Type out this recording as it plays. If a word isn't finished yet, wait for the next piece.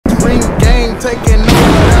Ring game taking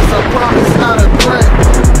over, that's a promise, not a threat.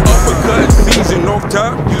 Uppercut season off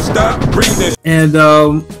top, you stop breathing. And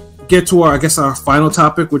get to our final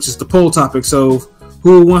topic, which is the poll topic. So,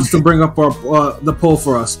 who wants to bring up our the poll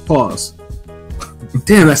for us? Pause.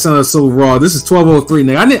 Damn, that sounded so raw. This is 12:03,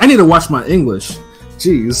 nigga. I need to watch my English.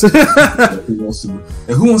 Jeez.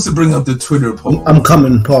 Who wants to bring up the Twitter poll? I'm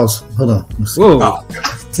coming. Pause. Hold on. Whoa. Oh.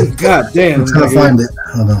 God damn. I'm trying to find it.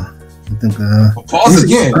 Hold on. I think. Pause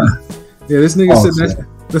again. Yeah, this nigga said that.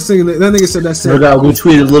 That nigga said that. We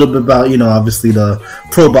tweeted a little bit about, obviously the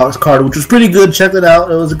Pro Box card, which was pretty good. Check it out.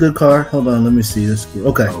 It was a good card. Hold on, let me see this.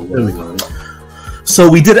 Okay, there we go. So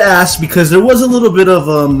we did ask because there was a little bit of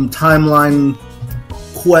timeline.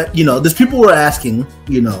 There's people were asking,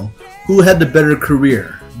 who had the better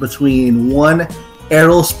career between one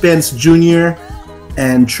Errol Spence Jr.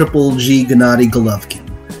 and Triple G Gennady Golovkin.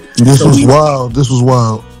 This was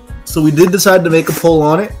wild. So we did decide to make a poll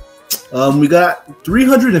on it. We got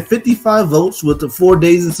 355 votes with the 4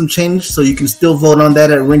 days and some change, so you can still vote on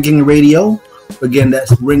that at Ringing Radio. Again,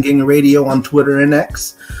 that's Ringing Radio on Twitter and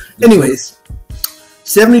X. Anyways,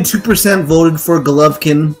 72% voted for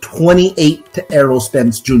Golovkin, 28 to Errol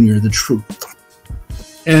Spence Jr., the truth.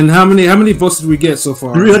 And how many votes did we get so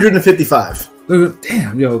far? 355.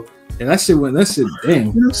 Damn, yo. And that shit,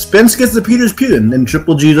 damn. Spence gets the Peter's Pew, and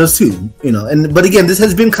Triple G does too. But again, this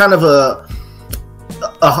has been kind of a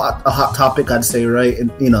hot topic, I'd say, right?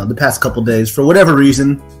 And the past couple days, for whatever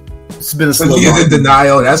reason, it's been a slow. He's in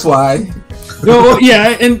denial. That's why.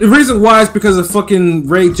 Yeah, and the reason why is because of fucking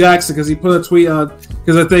Ray Jackson, because he put a tweet out.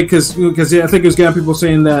 Because I think it was getting people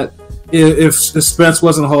saying that if Spence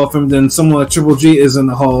wasn't a Hall of Fame, then someone like Triple G isn't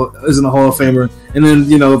a Hall of Famer. And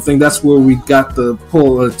then I think that's where we got the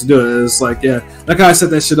poll to do it. It's like, yeah, that guy set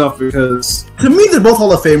that shit off because to me they're both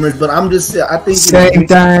Hall of Famers, but I think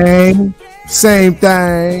Same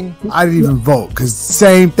thing. I didn't even vote because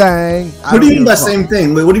same thing. What do you mean by same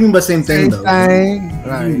thing? Wait, what do you mean by same thing though?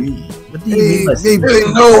 What do you mean by same thing?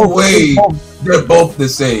 There's no way they're both the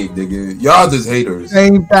same, nigga. Y'all just haters.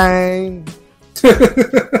 Same thing.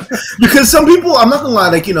 Because some people, I'm not gonna lie,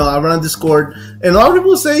 I run on Discord, and a lot of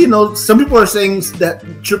people say, some people are saying that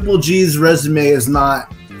Triple G's resume is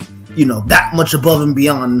not, that much above and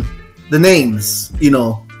beyond the names, I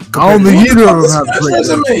don't think either of them have great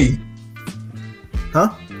resume. Huh?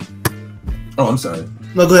 Oh, I'm sorry.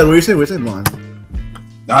 No, go ahead. What are you saying? What are you saying, Juan?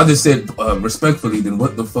 I just said respectfully. Then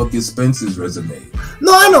what the fuck is Spence's resume?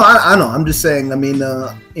 No, I know. I'm just saying. I think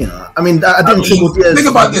Triple G. Think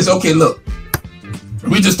about this. Okay, look.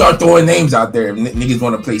 We just start throwing names out there. Niggas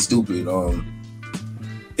want to play stupid.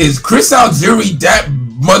 Is Chris Algieri that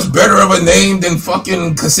much better of a name than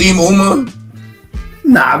fucking Kasim Uma?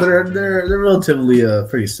 Nah, they're relatively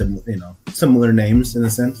pretty similar names in a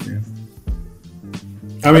sense. Yeah.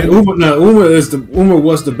 I mean, Uma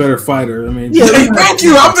was the better fighter. I mean, yeah. Thank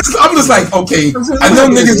you. I'm just like, okay. I know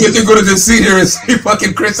niggas are going to just sit here and say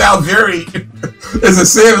fucking Chris Algieri is the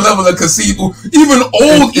same level of Kasim.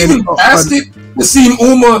 Even past it, Kasim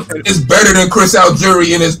Uma is better than Chris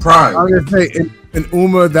Algieri in his prime. I'm gonna say, in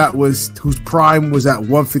Uma whose prime was at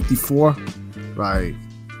 154. Right.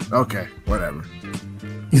 Okay. Whatever.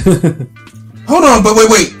 Hold on, but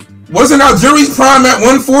wait. Wasn't Algieri's prime at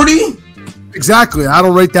 140? Exactly. I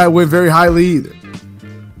don't rate that win very highly either.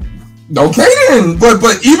 Okay then, but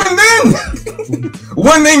even then,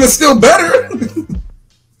 one name is still better.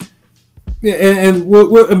 Yeah, and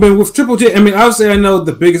with Triple G, I mean, obviously, I know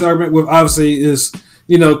the biggest argument with obviously is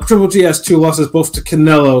Triple G has 2 losses, both to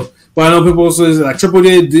Canelo. But I know people also say like Triple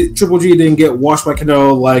G didn't get washed by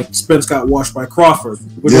Canelo like Spence got washed by Crawford.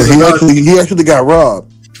 He actually got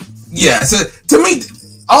robbed. Yeah. So to me,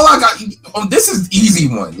 all I got this is easy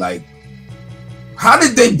one. Like, how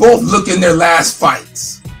did they both look in their last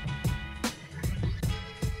fights?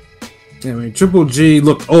 Yeah, I mean, Triple G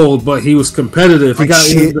looked old, but he was competitive. Like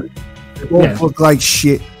shit. They both look like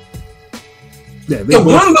shit. Yeah,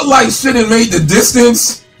 one looked like shit and made the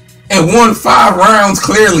distance and won 5 rounds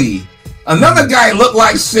clearly. Another guy looked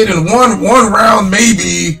like shit and won 1 round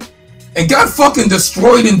maybe and got fucking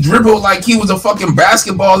destroyed and dribbled like he was a fucking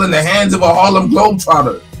basketball in the hands of a Harlem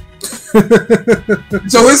Globetrotter.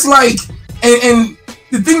 So it's like, and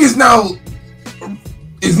the thing is now,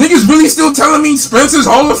 is niggas really still telling me Spencer's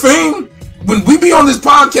Hall of Fame? When we be on this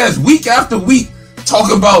podcast week after week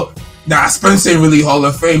talking about, nah, Spence ain't really Hall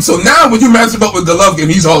of Fame. So now when you match him up with Golovkin,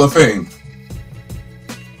 he's Hall of Fame.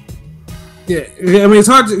 Yeah, I mean, it's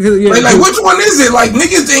hard to... Yeah, like which one is it? Like,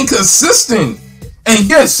 niggas ain't consistent. And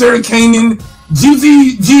yes, Sarah Kanan,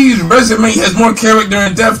 GGG's resume has more character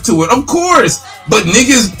and depth to it, of course. But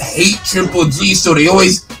niggas hate Triple G, so they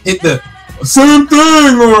always hit the same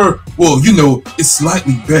thing, or well, you know, it's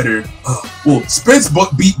slightly better. Well, Spence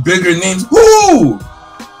beat bigger names. Who?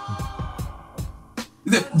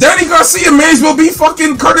 Danny Garcia may as well be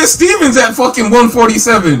fucking Curtis Stevens at fucking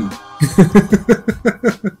 147.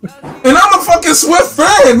 And I'm a fucking Swift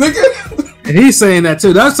fan, nigga. And he's saying that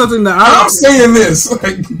too. That's something that I'm saying this.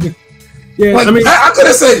 Like, yeah, like, I mean, I could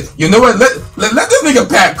have said, you know what? Let this nigga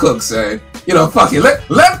Pat cook, say. You know, fuck it.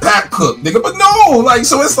 Let Pat cook, nigga. But no, like,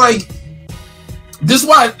 so it's like, this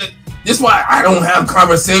why I don't have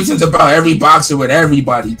conversations about every boxer with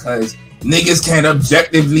everybody, because niggas can't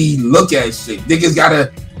objectively look at shit. Niggas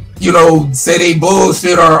gotta, you know, say they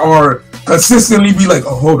bullshit or consistently be like,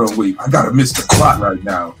 oh, hold on, wait, I gotta miss the plot right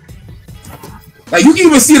now. Like, you can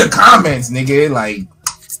even see the comments, nigga. Like,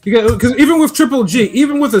 because even with Triple G,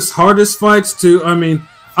 even with his hardest fights too, I mean,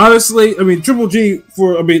 honestly, I mean, Triple G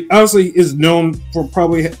obviously is known for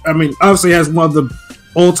obviously has one of the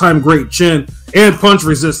all-time great chin and punch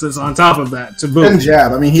resistance on top of that to boot. And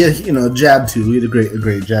jab. I mean, he has, you know, jab too. He had a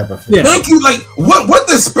great jab. I think. Yeah. Thank you. Like, what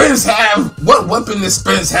does Spence have? What weapon does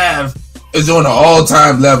Spence have is on an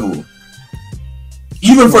all-time level,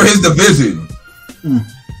 even for his division.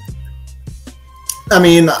 I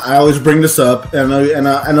mean, I always bring this up, and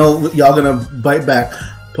I know y'all gonna bite back.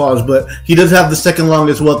 Pause, but he does have the second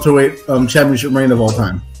longest welterweight championship reign of all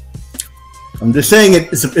time. I'm just saying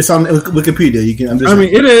it's on Wikipedia. You can.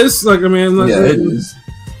 It is like Yeah, it is.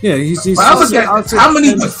 Yeah, he's But I look at how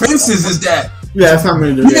many defenses is that? Yeah, that's not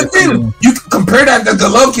many. You compare that to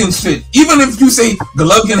Golovkin shit. Even if you say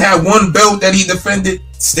Golovkin had one belt that he defended,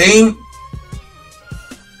 Stain.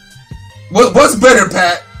 What's better,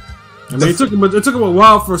 Pat? I mean, it took him a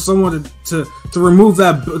while for someone to remove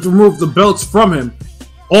the belts from him.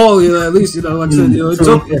 At least, you know, like I said, you know,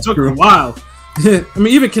 it took a while. I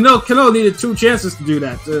mean, even Canelo needed 2 chances to do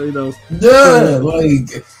that. You know. Yeah,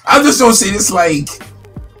 like I just don't see this like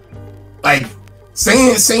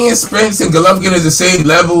saying Spence and Golovkin is the same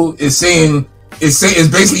level is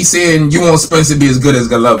basically saying you want Spence to be as good as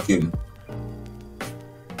Golovkin,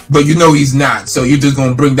 but you know he's not. So you're just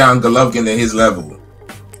gonna bring down Golovkin to his level.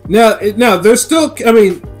 Now there's still. I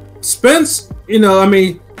mean, Spence. You know, I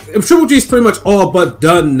mean. Triple G's pretty much all but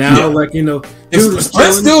done now. Yeah. Like, you know,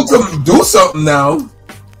 Spence still can do something now,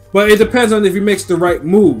 but it depends on if he makes the right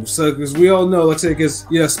moves. So, because we all know, let's say, because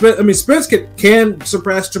Spence can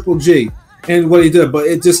surpass Triple G and what he did, but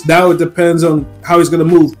it depends on how he's going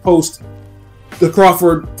to move post the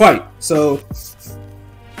Crawford fight. So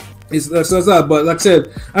that's not. But like I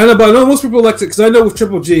said, I know most people like to, because I know with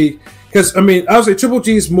Triple G, because I mean, obviously Triple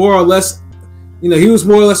G is more or less. You know, he was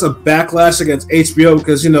more or less a backlash against HBO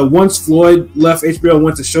because, you know, once Floyd left HBO and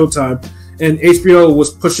went to Showtime, and HBO was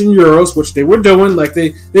pushing Euros, which they were doing, like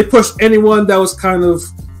they pushed anyone that was kind of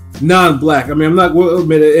non-black. I mean, I'm not going to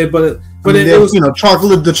admit it, but it was, you know, the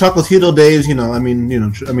Chocolatito days. You know,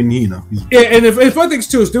 yeah, and if I think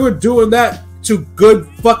too is they were doing that to good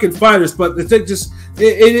fucking fighters, but the thing just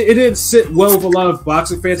it didn't sit well with a lot of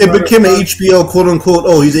boxing fans. It became an HBO quote unquote.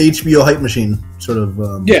 Oh, he's an HBO hype machine, sort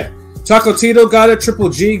of. Yeah. Chocolatito got it. Triple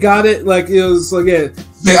G got it. Like, it was like, yeah.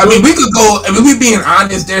 I mean, we could go. I mean, we being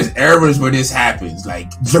honest. There's eras where this happens. Like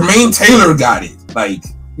Jermaine Taylor got it. Like,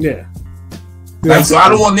 yeah. Like, so I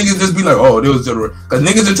don't want niggas just be like, oh, there was because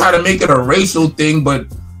niggas are trying to make it a racial thing, but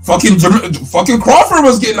fucking Crawford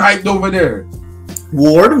was getting hyped over there.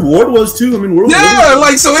 Ward was too. I mean,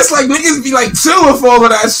 like, so it's like niggas be like chill with all of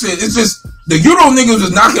that shit. It's just the Euro niggas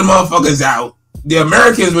was knocking motherfuckers out. The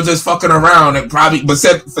Americans were just fucking around and probably,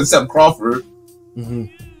 except Crawford. Mm-hmm.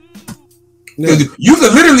 Yeah. You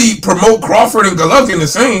could literally promote Crawford and Golovkin the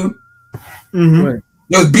same. Mm-hmm. Right.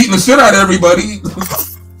 They was beating the shit out of everybody.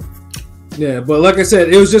 Yeah, but like I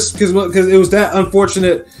said, it was just because it was that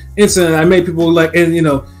unfortunate incident. I made people like, and you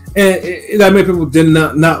know, and I made people did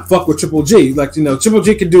not fuck with Triple G. Like, you know, Triple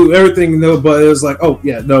G can do everything, you know, but it was like, oh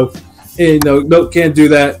yeah, no, and no, can't do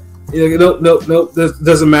that. You know, nope,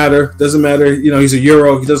 doesn't matter. You know, he's a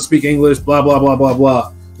Euro. He doesn't speak English. Blah blah blah blah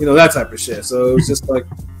blah. You know, that type of shit. So it was just like,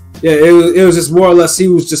 yeah, it was just more or less he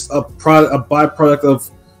was just a byproduct of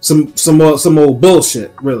some old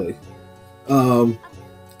bullshit, really. And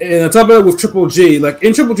on top of that, with Triple G, like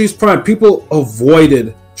in Triple G's prime, people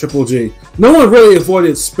avoided Triple G. No one really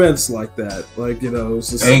avoided Spence like that. Like, you know, it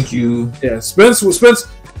was just, thank you. Yeah, Spence.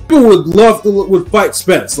 People would fight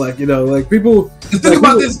Spence. Like, you know, like people. Think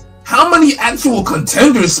about this. How many actual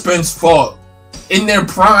contenders Spence fought in their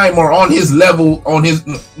prime or on his level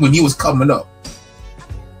when he was coming up?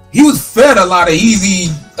 He was fed a lot of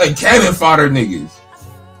easy cannon fodder niggas.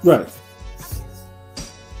 Right.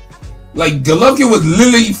 Like Golovkin was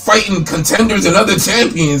literally fighting contenders and other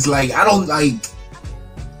champions. Like I don't like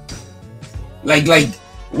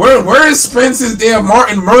Where is Spence's damn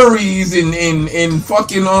Martin Murray's and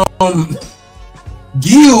fucking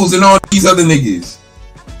Gills and all these other niggas?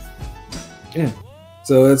 Yeah.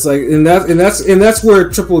 So it's like, and that's where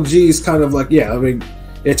Triple G is kind of like, yeah. I mean,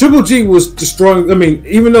 yeah, Triple G was destroying. I mean,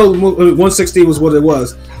 even though 160 was what it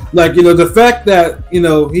was, like, you know, the fact that, you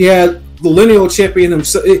know, he had the lineal champion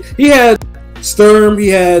himself. He had Sturm. He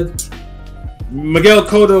had Miguel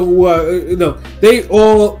Cotto, who you know, they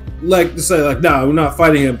all like to say like, nah, we're not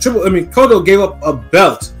fighting him. Cotto gave up a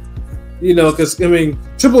belt, you know, because I mean,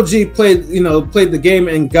 Triple G played the game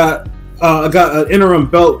and got an interim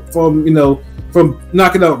belt from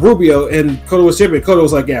knocking out Rubio, and Cotto was champion. Cotto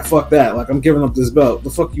was like, yeah, fuck that, like, I'm giving up this belt.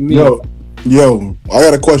 The fuck you mean? Yo, I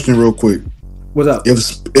got a question real quick. What's up?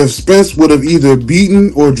 If Spence would have either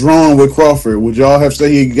beaten or drawn with Crawford, would y'all have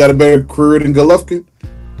said he got a better career than Golovkin?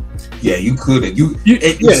 Yeah, you could.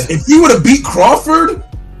 If he would have beat Crawford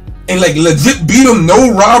and like legit beat him,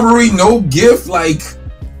 no robbery, no gift, like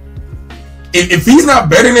if he's not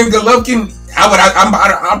better than Golovkin,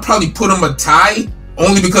 I'd probably put him a tie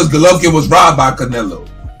only because Golovkin was robbed by Canelo.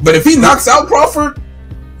 But if he knocks out Crawford,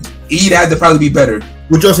 he'd have to probably be better.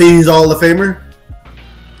 Would y'all say he's Hall of Famer?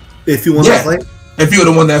 If he won that fight? If he would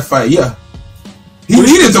have won that fight, yeah. He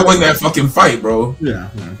needed to win that fucking fight, bro. Yeah.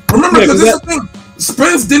 Remember, because this is the thing.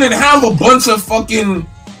 Spence didn't have a bunch of fucking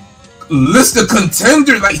list of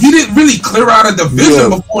contenders. Like, he didn't really clear out a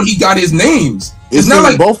division before he got his names. It's not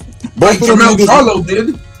like Jermell Charlo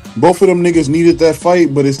did. Both of them niggas needed that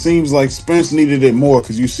fight, but it seems like Spence needed it more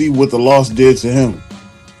because you see what the loss did to him.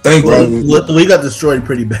 Thank you. We got destroyed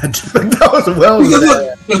pretty bad. That was because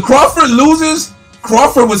look, if Crawford loses,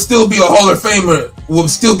 Crawford would still be a Hall of Famer.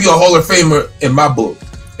 Would still be a Hall of Famer in my book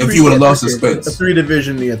if he would have lost to Spence. A three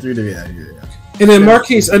division. And then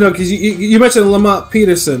Marquise, I know, because you mentioned Lamont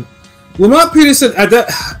Peterson. Lamont Peterson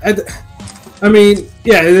I mean,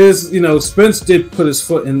 yeah, it is. You know, Spence did put his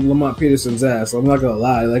foot in Lamont Peterson's ass. I'm not gonna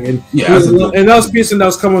lie. Like, and that was Peterson that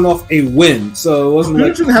was coming off a win, so it wasn't.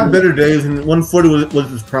 Peterson had better days, and 140 was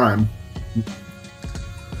his prime.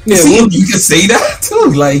 Yeah, you can say that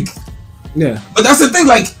too. Like, yeah, but that's the thing.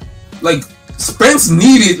 Like Spence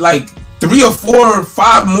needed like 3 or 4 or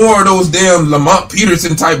 5 more of those damn Lamont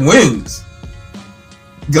Peterson type wins.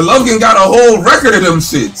 Golovkin got a whole record of them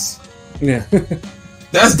shits. Yeah.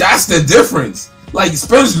 That's the difference. Like,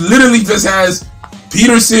 Spence literally just has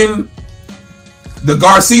Peterson, the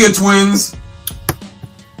Garcia twins,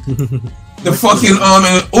 the fucking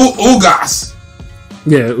and Ugas.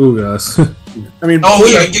 Yeah, Ugas. I mean,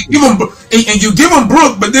 you give him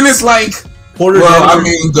Brook, but then it's like, Porter.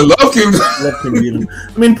 Golovkin beat him.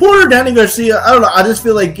 I mean, Porter, Danny Garcia. I don't know. I just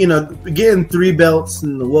feel like, you know, getting 3 belts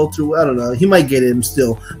in the welter. I don't know. He might get him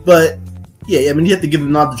still, but yeah. I mean, you have to give the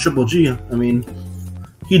nod to Triple G. I mean,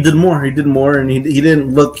 he did more, and he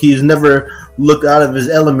didn't look. He's never looked out of his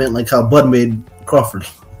element like how Bud made Crawford.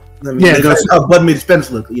 I mean, that's how Bud made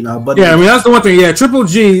Spence look. You know, Bud. Yeah, I mean, that's the one thing. Yeah, Triple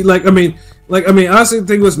G. I mean, honestly, the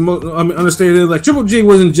thing was, understated. Like, Triple G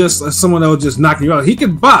wasn't just someone that would just knock you out. He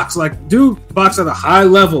could box. Like, dude boxed at a high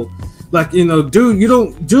level. Like, you know, dude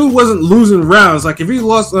wasn't losing rounds. Like, if he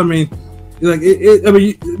lost, I mean, like,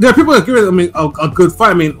 there are people that give it, a good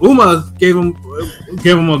fight. I mean, Uma gave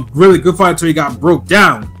him a really good fight until he got broke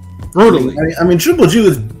down brutally. I mean, Triple G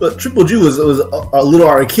was a little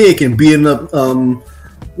archaic and beating up.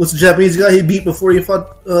 What's the Japanese guy he beat before he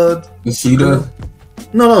fought? Nishida.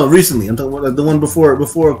 No, recently. I'm talking about the one before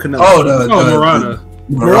Canelo. Murata.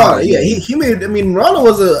 Murata. Yeah, he made. I mean, Murata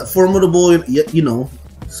was a formidable, you know,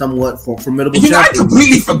 somewhat formidable. You know, I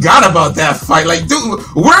completely forgot about that fight. Like, dude,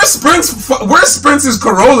 where's Spence's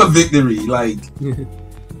Corolla victory? Like,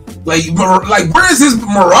 where is his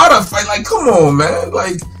Murata fight? Like, come on, man.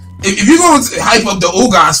 Like, if you're going to hype up the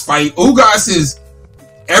Ugas fight, Ugas is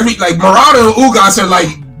Murata and Ugas are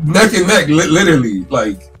like neck and neck, literally.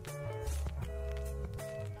 Like,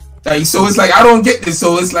 so it's like, I don't get this.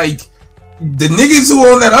 So it's like, the niggas who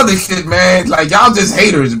own that other shit, man, like, y'all just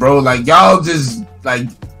haters, bro. Like, y'all just, like,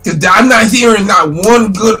 cause I'm not hearing not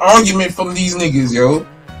one good argument from these niggas, yo.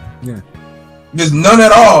 Yeah. There's none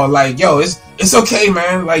at all. Like, yo, it's okay,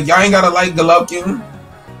 man. Like, y'all ain't gotta like Golovkin.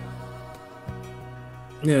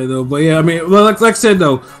 Yeah, though, but yeah, I mean, well, like I said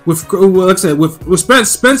though, with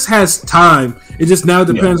Spence has time. It just now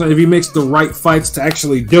depends on if he makes the right fights to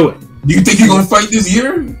actually do it. Do you think he's gonna fight this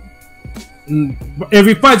year? If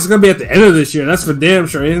he fights, it's gonna be at the end of this year. That's for damn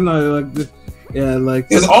sure. It's not like, yeah, like,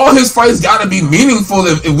 because all his fights gotta be meaningful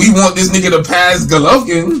if we want this nigga to pass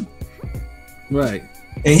Golovkin, right?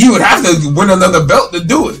 And he would have to win another belt to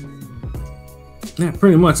do it. Yeah,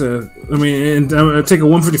 pretty much. I mean, and take a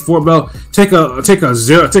 154 belt, take a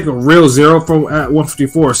real zero from at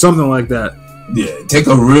 154 or something like that. Yeah, take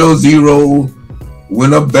a real zero,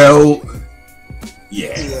 win a belt.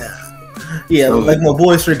 Yeah. So, like my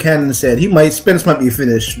boy Sir Cannon said, Spence might be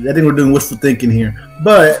finished. I think we're doing wishful thinking here,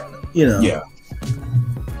 but yeah.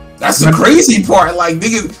 That's the crazy part. Like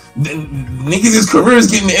niggas, his career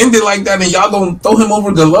is getting ended like that, and y'all gonna throw him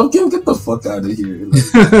over Golovkin? Get the fuck out of here! Like,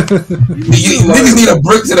 niggas need a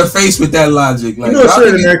brick to the face with that logic. Like, it's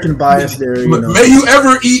an American bias there. May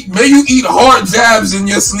you eat hard jabs in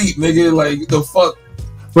your sleep, nigga. Like the fuck.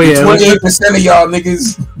 But yeah, 28% of y'all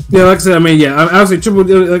niggas. Yeah, like I said, I mean, yeah, obviously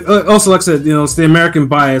also, like I said, it's the American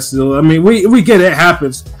bias. I mean, we get it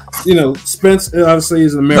happens. Spence obviously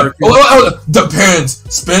is an American. Depends.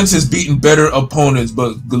 Spence has beaten better opponents,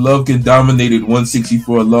 but Golovkin dominated 160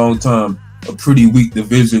 for a long time. A pretty weak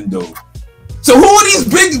division, though. So who are these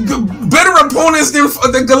better opponents than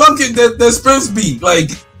Golovkin that Spence beat?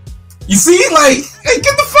 Like, you see, like, hey,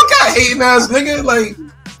 get the fuck out, hating ass nigga, like.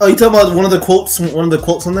 Oh, you talking about one of the quotes on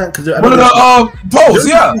that? Because one of the posts,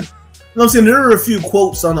 yeah. I'm saying there are a few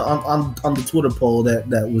quotes on the Twitter poll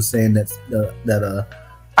that was saying that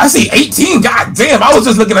I see 18. God damn! I was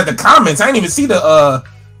just looking at the comments. I didn't even see I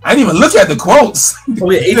didn't even look at the quotes. Oh,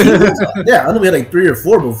 we had 18. Yeah, I know we had like 3 or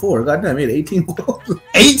 4 before. God damn, we had 18 quotes.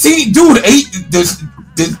 18, dude.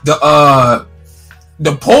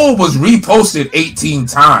 The poll was reposted 18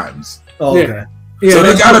 times. Oh, okay. Yeah, so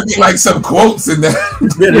there gotta be like some quotes in there.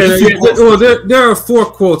 Well, there are 4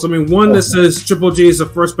 quotes. I mean, one that says Triple G is the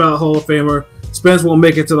first ballot Hall of Famer. Spence won't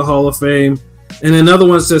make it to the Hall of Fame. And another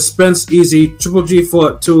one says Spence easy. Triple G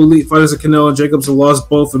fought 2 elite fighters at Canelo and Jacobs and lost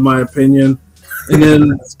both, in my opinion. And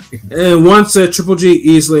then one said Triple G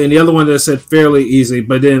easily, and the other one that said fairly easy,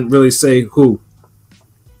 but didn't really say who.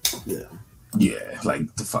 Yeah,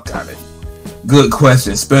 like the fuck out of it. Good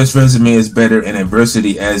question. Spence resume is better, and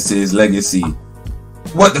adversity adds to his legacy.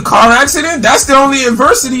 What, the car accident? That's the only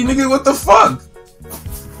adversity, nigga. What the fuck?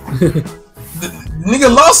 Nigga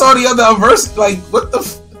lost all the other adversity. Like, what the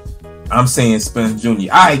I'm saying Spence Jr.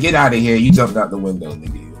 Alright, get out of here. You jumped out the window,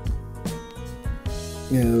 nigga.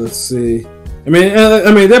 Yeah, let's see. I mean,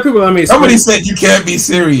 there are people. I mean, somebody said you can't be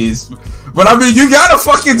serious, but I mean, you gotta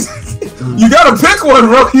fucking, you gotta pick one,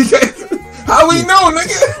 bro. You can't. How we know,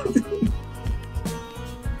 nigga?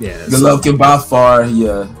 Yeah, Golovkin by far,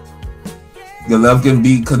 yeah. Golovkin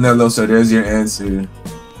beat Canelo, so there's your answer.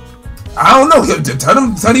 I don't know.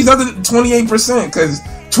 Tell these other 28%, because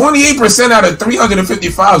 28% out of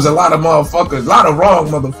 355 is a lot of motherfuckers. A lot of wrong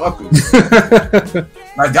motherfuckers.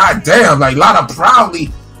 Like, goddamn, like, a lot of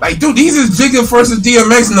proudly. Like, dude, these is Jigga versus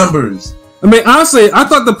DMX numbers. I mean, honestly, I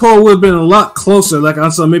thought the poll would have been a lot closer. Like,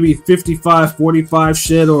 on some maybe 55-45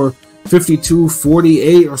 shit or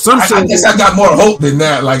 52-48 or some shit. I guess I got more hope than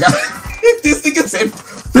that. Like, this nigga said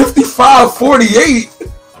 55-48.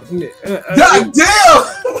 God damn!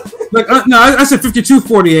 Like, no, I said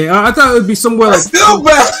 52-48. I thought it would be somewhere like. Still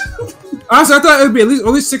bad. Honestly, I thought it would be at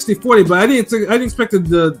least 60-40, but I didn't expect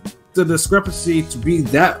the discrepancy to be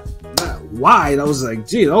that wide. I was like,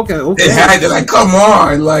 gee, okay. It had to, like, come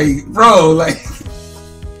on, like, bro, like.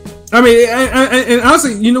 I mean, and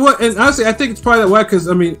honestly, you know what? And honestly, I think it's probably that way because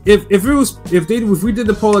I mean, if we did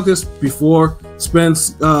the poll like this before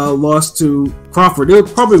Spence lost to Crawford, it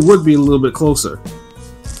probably would be a little bit closer.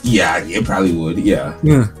 Yeah, it probably would. Yeah.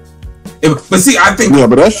 But see, I think. Yeah,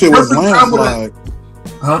 but that shit was landslide.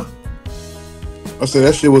 Huh? I said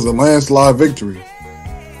that shit was a landslide victory.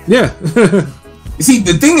 Yeah. You see,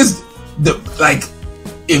 the thing is,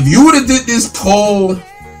 if you would have did this poll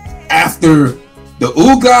after the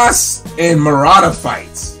Ugas and Murata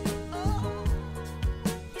fights,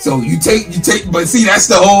 so you take, but see, that's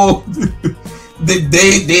the whole.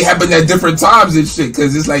 they happen at different times and shit,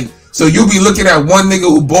 because it's like, so you'll be looking at one nigga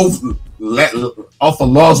who both let off a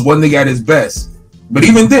loss, one nigga at his best. But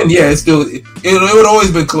even then, yeah, it's still it would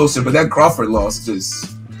always been closer. But that Crawford loss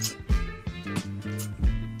just.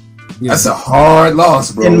 Yeah. That's a hard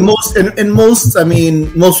loss, bro. And most, I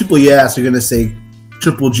mean, most people you ask are gonna say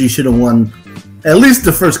Triple G should have won at least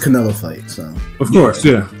the first Canelo fight. So of course,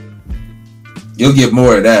 yeah. You'll get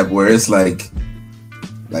more of that where it's like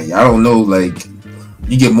I don't know, like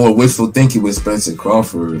you get more wishful thinking with Spencer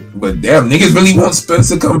Crawford. But damn, niggas really want Spence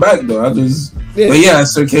to come back though. But yeah,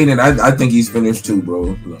 Sir Kanan, I think he's finished too,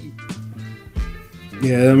 bro. Like,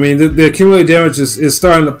 yeah, I mean the accumulated damage is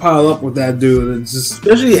starting to pile up with that dude. It's just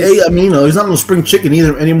especially, I mean, he's not no spring chicken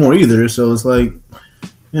anymore either. So it's like,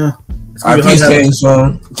 yeah. All right, peace, King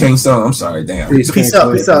Song. I'm sorry, damn. Peace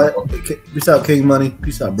out, King Money.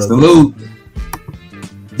 Peace out, brother. Salute.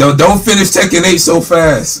 Don't finish Tekken 8 so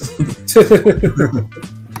fast.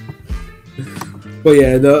 But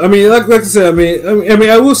yeah, I mean, like I said, I mean,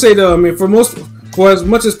 I will say though, I mean, for as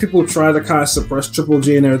much as people try to kind of suppress Triple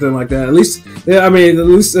G and everything like that, at least, yeah, I mean, at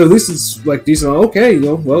least it's like decent. Okay,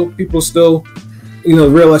 well, people still,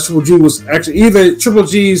 realize Triple G was actually either Triple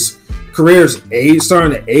G's career's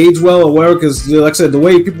starting to age well or whatever. Because like I said, the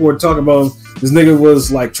way people were talking about him, this nigga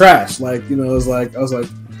was like trash. Like it was like I was like,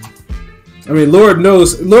 I mean, Lord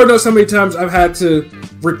knows how many times I've had to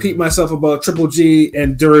repeat myself about Triple G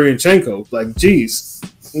and Durianchenko. Like, jeez,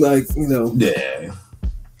 Yeah.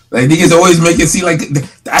 Like, niggas always make it seem like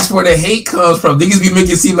that's where the hate comes from. Niggas be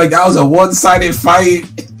making it seem like that was a one-sided fight.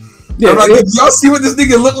 Yeah, like, did y'all see what this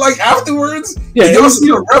nigga looked like afterwards? Yeah, did y'all see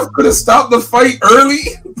the ref could have stopped the fight early?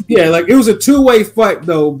 Yeah, like, it was a two-way fight,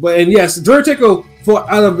 though. And yes, Durianchenko fought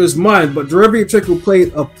out of his mind, but Durianchenko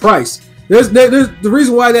played a price. There's the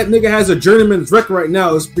reason why that nigga has a journeyman's record right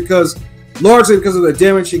now is largely because of the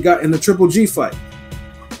damage he got in the Triple G fight.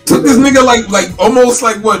 Took this nigga like almost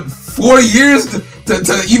like what 4 years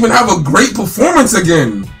to even have a great performance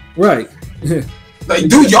again. Right. Like,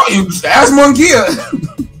 dude, y'all ask Munguia.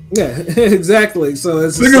 Yeah, exactly. So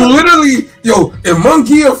it's nigga literally, if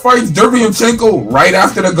Munguia fights Derevyanchenko right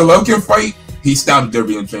after the Golovkin fight, he stopped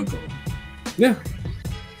Derevyanchenko. Yeah.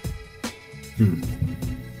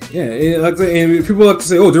 Yeah, and people like to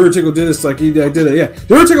say, "Oh, Durianchenko did this like he did it." Yeah,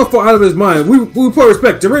 Durianchenko fought out of his mind. We put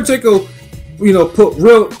respect. Durianchenko,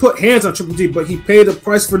 put hands on Triple G, but he paid the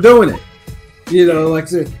price for doing it.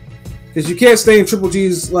 Because you can't stay in Triple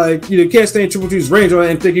G's range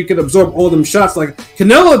and think you can absorb all them shots. Like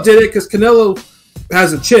Canelo did it because Canelo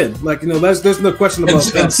has a chin. Like there's no question about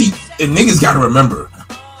that. And niggas gotta remember,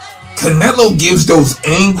 Canelo gives those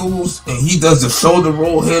angles and he does the shoulder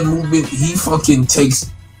roll head movement. He fucking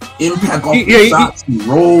takes impact off the shots. He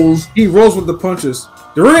rolls. He rolls with the punches.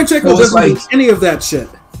 Durianchenko doesn't do any of that shit.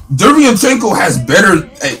 Durianchenko has better.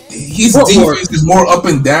 His defense is more up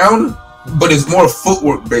and down, but it's more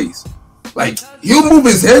footwork based. Like he'll move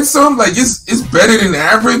his head some. Like it's better than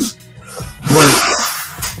average. But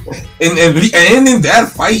and in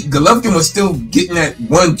that fight, Golovkin was still getting that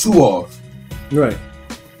 1-2 off. Right.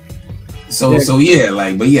 So it's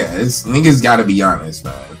niggas gotta be honest,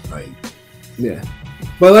 man. Like, yeah.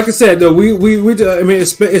 But like I said, though, if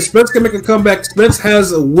Spence can make a comeback, Spence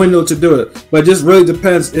has a window to do it. But it just really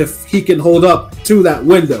depends if he can hold up to that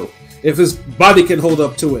window, if his body can hold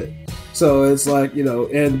up to it. So it's like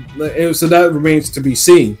so that remains to be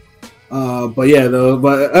seen. But yeah, though,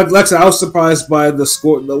 but like I said, I was surprised by the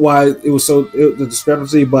score, why it was the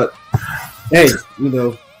discrepancy. But hey,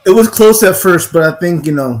 it was close at first, but I think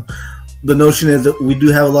the notion is that we do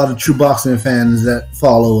have a lot of true boxing fans that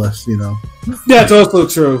follow us, That's also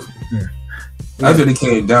true. Yeah. That's what it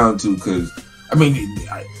came down to, because,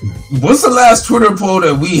 what's the last Twitter poll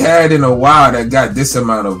that we had in a while that got this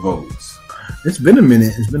amount of votes? It's been a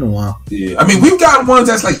minute. It's been a while. Yeah. We've got ones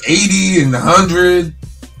that's like 80 and 100.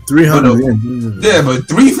 300. Yeah, but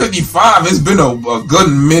 355, it's been a good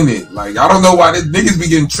minute. Like, I don't know why this niggas be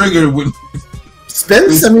getting triggered with...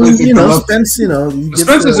 Spence, Spence,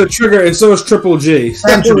 Spence is a trigger, and so is Triple G.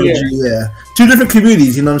 Triple G, yeah. Two different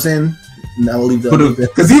communities, you know what I'm saying? I will leave that.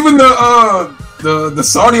 Because even the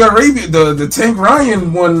Saudi Arabia, the Tank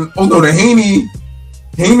Ryan one, the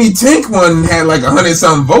Haney Tank one had like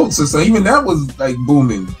 100-something votes, so even that was like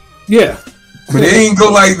booming. Yeah, but it ain't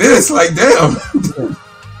go like this. Like damn.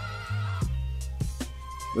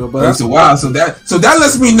 But that's a while. So that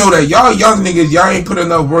lets me know that y'all young niggas, y'all ain't put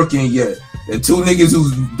enough work in yet. The two niggas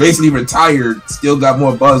who's basically retired still got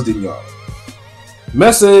more buzz than y'all.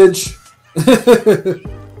 Message.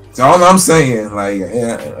 That's all I'm saying. Like,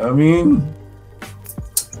 yeah,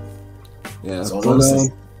 yeah. That's all I'm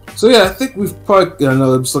saying. So yeah, I think we've probably.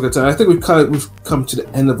 I'm just looking at time. I think we've come to the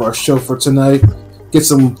end of our show for tonight. Get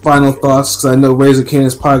some final thoughts because I know Razor Cane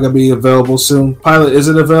is probably gonna be available soon. Pilot, is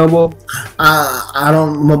it available? I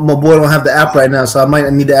don't. My boy don't have the app right now, so I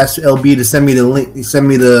might need to ask LB to send me the link. Send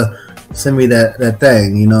me that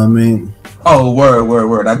thing. You know what I mean? Oh,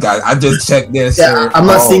 word! I just checked this. Yeah, I'm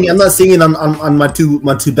not seeing it on my two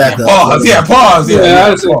backups. Pause. Yeah, pause. Yeah,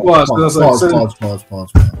 I just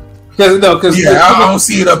pause. Because I don't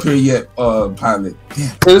see it up here yet, Pilot.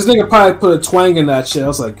 Yeah. This nigga probably put a twang in that shit. I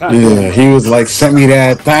was like, God, he was like, send me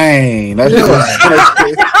that thing. That was kind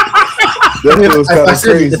of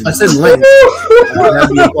crazy. If I said link, that'd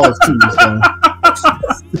be a pause too.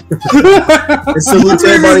 So. Salute to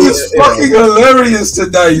everybody. It's fucking hilarious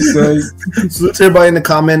tonight, son. Salute to everybody in the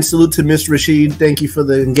comments. Salute to Miss Rashid. Thank you for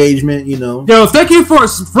the engagement. You know, yo, thank you for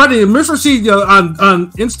spreading Miss Rashid, yo,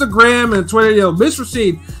 on Instagram and Twitter, yo, Miss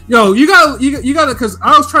Rashid, yo, you gotta, because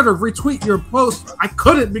I was trying to retweet your post, I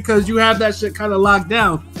couldn't because you have that shit kind of locked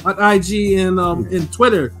down on IG and in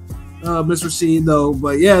Twitter. Mr. C, though,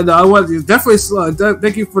 but yeah, no, I want to definitely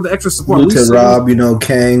thank you for the extra support. Salute to Rob, you know,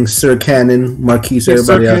 Kang, Sir Cannon, Marquise,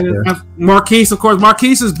 everybody out there. Marquise, of course,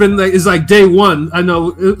 Marquise has been is like day one. I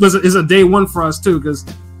know is a day one for us too, because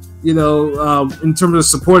in terms of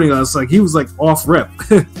supporting us, like he was like off rip.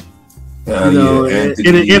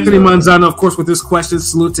 Anthony Manzano, of course, with this question,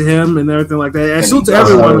 salute to him and everything like that. And salute to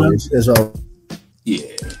everyone as well. Yeah,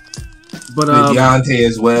 but Deontay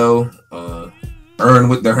as well. Earn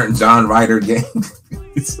with the John Ryder game.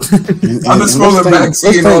 I'm just scrolling back,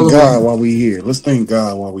 seeing all of God while we here. Let's thank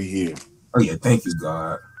God while we here. Oh yeah, thank you,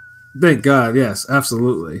 God. Thank God, yes,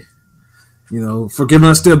 absolutely. For giving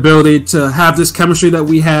us the ability to have this chemistry that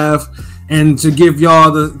we have, and to give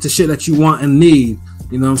y'all the shit that you want and need.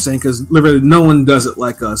 You know what I'm saying? Because literally no one does it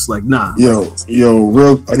like us. Like, nah. Yo,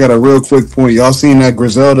 I got a real quick point. Y'all seen that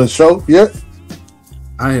Griselda show yet?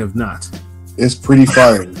 I have not. It's pretty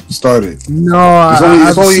fire. Started. No,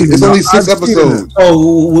 it's only 6 episodes.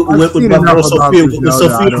 Oh, with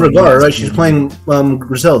Sophia Vergara, right? She's playing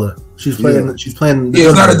Griselda. She's playing. Yeah,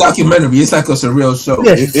 it's not a documentary. It's like a real show.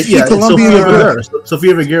 Yeah,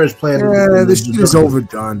 Sophia Vergara is playing. Yeah, this shit is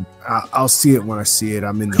overdone. I'll see it when I see it.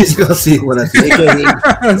 I'm in. He's gonna see it when I see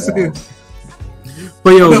it.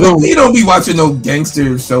 But yo, we don't be watching no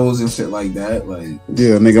gangster shows and shit like that. Like,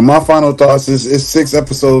 yeah, nigga. My final thoughts is it's 6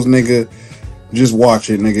 episodes, nigga. Just watch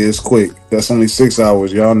it, nigga. It's quick. That's only 6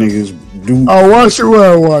 hours. Y'all niggas do. I'll watch it when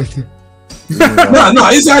I watch it. No,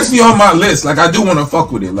 it's actually on my list. Like, I do want to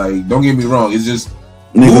fuck with it. Like, don't get me wrong. It's just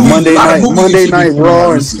nigga, Monday night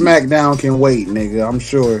Raw and SmackDown can wait, nigga. I'm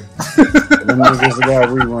sure. Them niggas got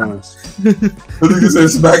reruns. Nigga said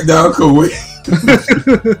SmackDown can wait.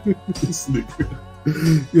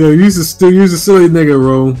 Yo, use a silly nigga,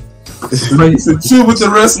 bro. Like, chill with the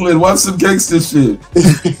wrestling, watch some gangster shit.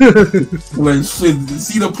 Like, shit,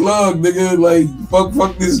 see the plug, nigga. Like,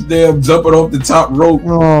 fuck this damn jumping off the top rope.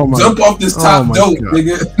 Jump off this top dope,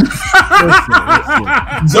 nigga.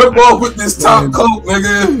 Jump off with this top coat,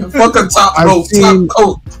 nigga. Fuck a top rope, top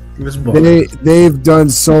coat. They've done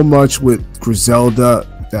so much with Griselda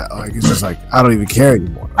that like it's just like I don't even care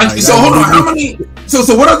anymore. So hold on, how many?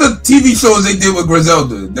 So what other TV shows they did with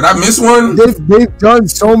Griselda? Did I miss one? They've done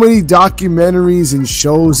so many documentaries and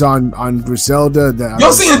shows on Griselda that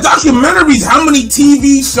y'all seeing documentaries. How many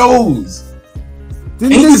TV shows?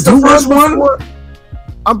 Ain't this the first one?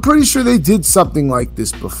 I'm pretty sure they did something like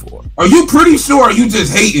this before. Are you pretty sure? Or are you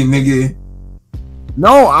just hating, nigga?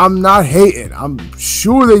 No, I'm not hating. I'm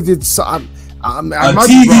sure they did something. A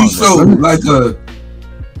TV show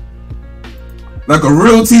like a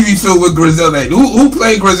real TV show with Griselda. Who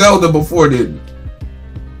played Griselda before then?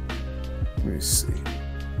 Let me see.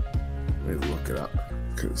 Let me look it up.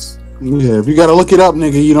 Yeah, if you gotta look it up,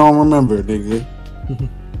 nigga, you don't remember, nigga.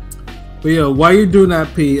 But yeah, why you doing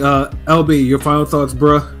that, P? LB, your final thoughts,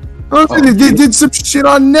 bruh? They did some shit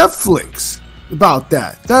on Netflix about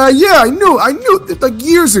that. Yeah, I knew like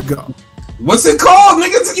years ago. What's it called,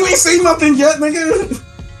 nigga? You ain't say nothing yet, nigga.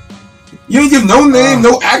 You ain't give no name,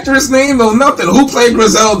 no actress name, no nothing. Who played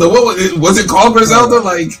Griselda? What was it called? Griselda?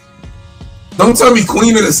 Like, don't tell me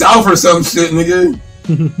Queen of the South or some shit, nigga.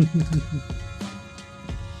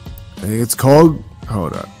 I think it's called.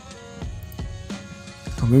 Hold up.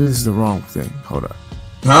 Oh, maybe this is the wrong thing. Hold up.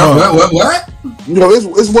 Huh? What? You know,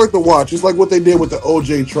 it's worth the watch. It's like what they did with the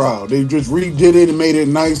OJ trial. They just redid it and made it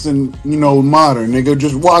nice and modern. Nigga,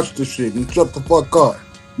 just watch the shit and shut the fuck up.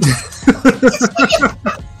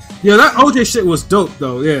 Yeah, that OJ shit was dope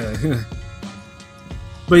though. Yeah.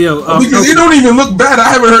 But yo, because it don't even look bad. I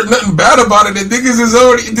haven't heard nothing bad about it. The niggas is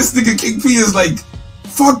already. This nigga King P is like,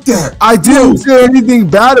 fuck that. I didn't say anything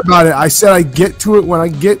bad about it. I said I get to it when I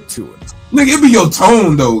get to it. Nigga, it be your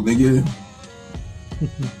tone though, nigga.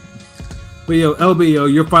 But yo,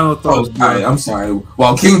 LB, your final thoughts. Oh, right, I'm sorry.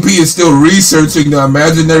 While King P is still researching the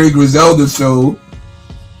imaginary Griselda show,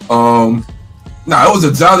 it was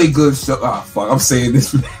a jolly good show. Ah, fuck, I'm saying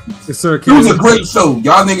this. Yes, sir, it was a great show.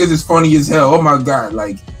 Y'all niggas is funny as hell. Oh my god,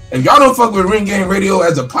 like, if y'all don't fuck with Ring Game Radio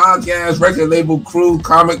as a podcast, record label, crew,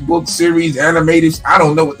 comic book series, animated, I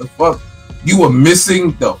don't know what the fuck. You were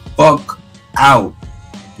missing the fuck out.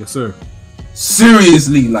 Yes, sir.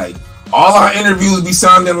 Seriously, like, all our interviews be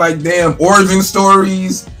sounding like damn origin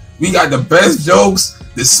stories. We got the best jokes,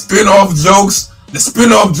 the spin-off jokes, The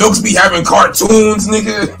spin-off jokes be having cartoons,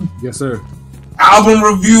 nigga. Yes, sir. Album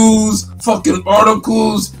reviews, fucking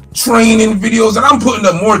articles, training videos, and I'm putting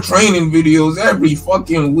up more training videos every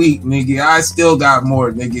fucking week, nigga. I still got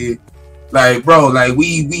more, nigga. Like, bro, like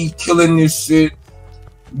we killing this shit.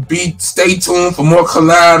 Stay tuned for more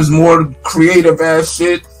collabs, more creative ass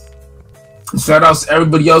shit. Shout out to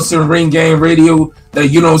everybody else in Ring Game Radio that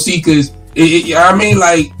you don't see, cause I mean,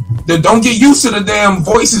 like, don't get used to the damn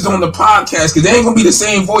voices on the podcast, cause they ain't gonna be the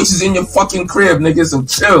same voices in your fucking crib, nigga. So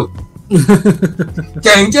chill.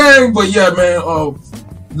 gang, but yeah, man.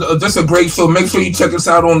 That's a great show. Make sure you check us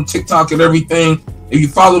out on TikTok and everything. If you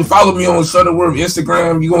follow me on Shutterworth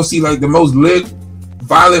Instagram, you're gonna see like the most lit,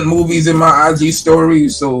 violent movies in my IG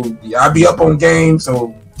stories. So yeah, I be up on game.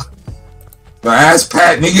 So ask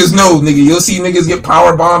Pat, niggas know, nigga. You'll see niggas get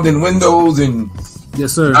power bombed in windows and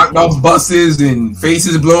yes, sir, knocked off buses and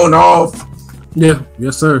faces blown off. Yeah,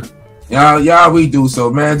 yes, sir. Yeah, we do. So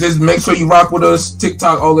man, just make sure you rock with us.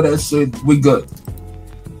 TikTok, all of that shit. We good.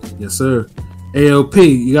 Yes, sir. AOP,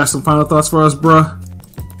 you got some final thoughts for us, bruh?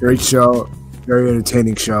 Great show, very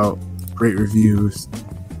entertaining show, great reviews,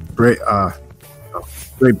 great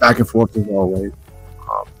back and forth as always.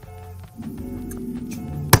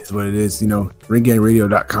 It's what it is, you know.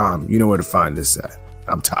 Ringgameradio.com. You know where to find this at.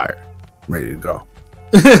 I'm tired, I'm ready to go.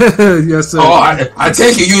 Yes, sir. Oh, I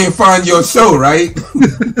take it you didn't find your show, right?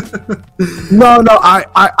 No,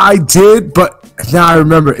 I did, but now I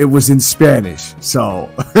remember it was in Spanish. So,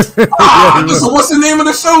 so what's the name of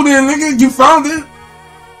the show then, nigga? You found it?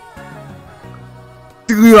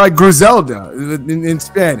 Like Griselda in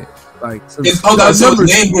Spanish. Like, so that show's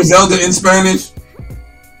name Griselda in Spanish?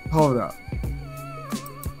 Hold up.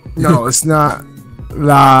 No, it's not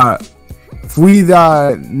La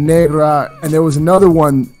Fuida Negra, and there was another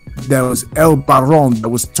one that was El Barron that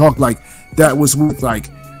was that was with like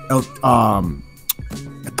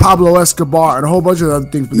Pablo Escobar and a whole bunch of other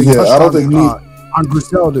things. But they touched on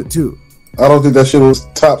Griselda too. I don't think that shit was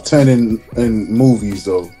top 10 in movies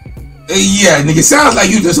though. Yeah, nigga, sounds like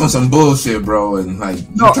you just on some bullshit, bro. And like,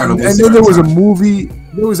 no, and then there was a movie.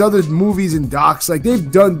 There was other movies and docs. Like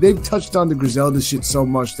they've touched on the Griselda shit so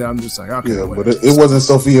much that I'm just like, okay. Yeah, but it wasn't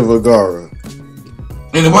Sofia Vergara.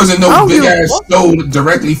 And it wasn't no big ass show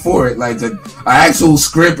directly for it, like an actual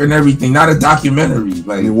script and everything, not a documentary.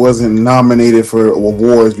 Like, it wasn't nominated for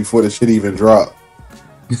awards before the shit even dropped.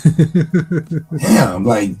 Damn,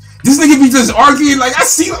 like this nigga be just arguing. Like I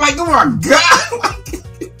see, like, oh my god.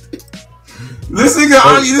 This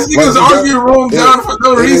nigga's arguing wrong down for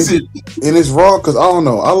no reason. And it's wrong because I don't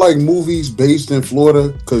know. I like movies based in Florida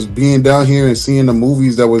because being down here and seeing the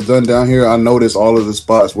movies that was done down here, I noticed all of the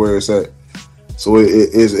spots where it's at. So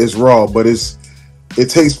it's raw, but it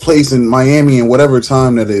takes place in Miami in whatever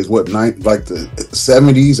time that is. Like the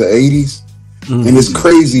 70s or 80s, and it's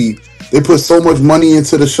crazy. They put so much money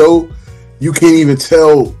into the show, you can't even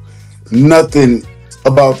tell nothing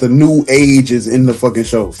about the new ages in the fucking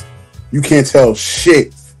shows. You can't tell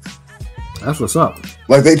shit. That's what's up.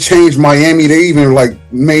 Like they changed Miami. They even like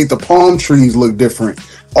made the palm trees look different.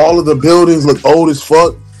 All of the buildings look old as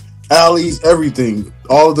fuck. Alleys, everything.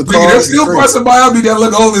 All of the cars. There's still parts of Miami that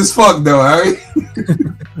look old as fuck though, right?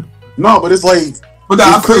 No, but it's like,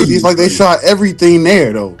 it's crazy. It's like they shot everything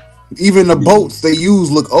there though. Even the boats they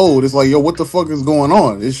use look old. It's like, yo, what the fuck is going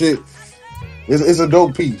on? This shit. It's a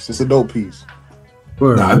dope piece. It's a dope piece.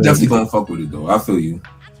 I'm definitely gonna fuck with it though. I feel you.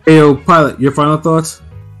 Hey, yo, Pilot, your final thoughts?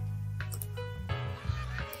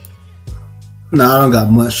 No, I don't got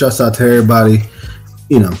much. Shouts out to everybody.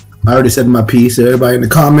 You know, I already said my piece. Everybody in the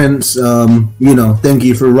comments, you know, thank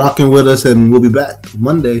you for rocking with us, and we'll be back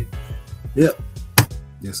Monday. Yep.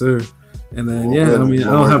 Yes, sir. And then, I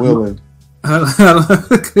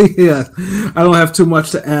don't have too much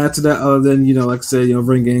to add to that other than, you know, like I said, you know,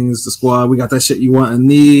 Ring Gangs, the squad, we got that shit you want and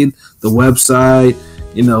need, the website,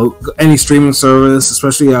 you know, any streaming service,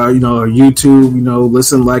 especially our, you know, our YouTube, you know,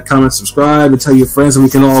 listen, like, comment, subscribe, and tell your friends, and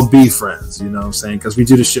we can all be friends, you know what I'm saying? Because we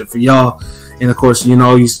do this shit for y'all. And of course, you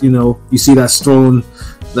know, you see that strolling,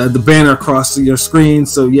 the banner across your screen.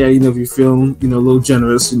 So yeah, you know, if you're feeling, you know, a little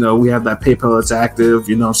generous, you know, we have that PayPal that's active,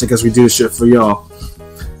 you know what I'm saying? Because we do this shit for y'all.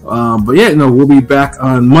 But yeah, you know, we'll be back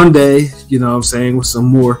on Monday, you know what I'm saying, with some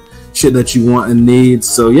more shit that you want and need.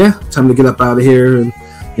 So yeah, time to get up out of here and,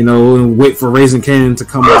 you know, and wait for Raising Canyon to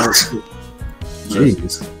come out.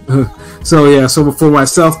 Jeez. So yeah, so for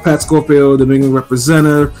myself, Pat Scorpio, the New England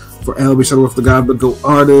representative, for LB Shutterworth, the God But Go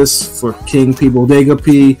artist, for King P Bodega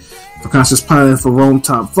P, for Conscious Pilot, for Rome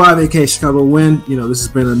Top 5, aka Chicago Wind. You know, this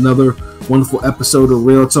has been another wonderful episode of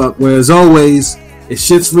Real Talk, where as always, if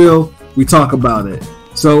shit's real, we talk about it.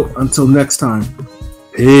 So until next time,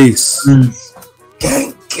 peace.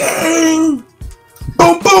 Gang, gang.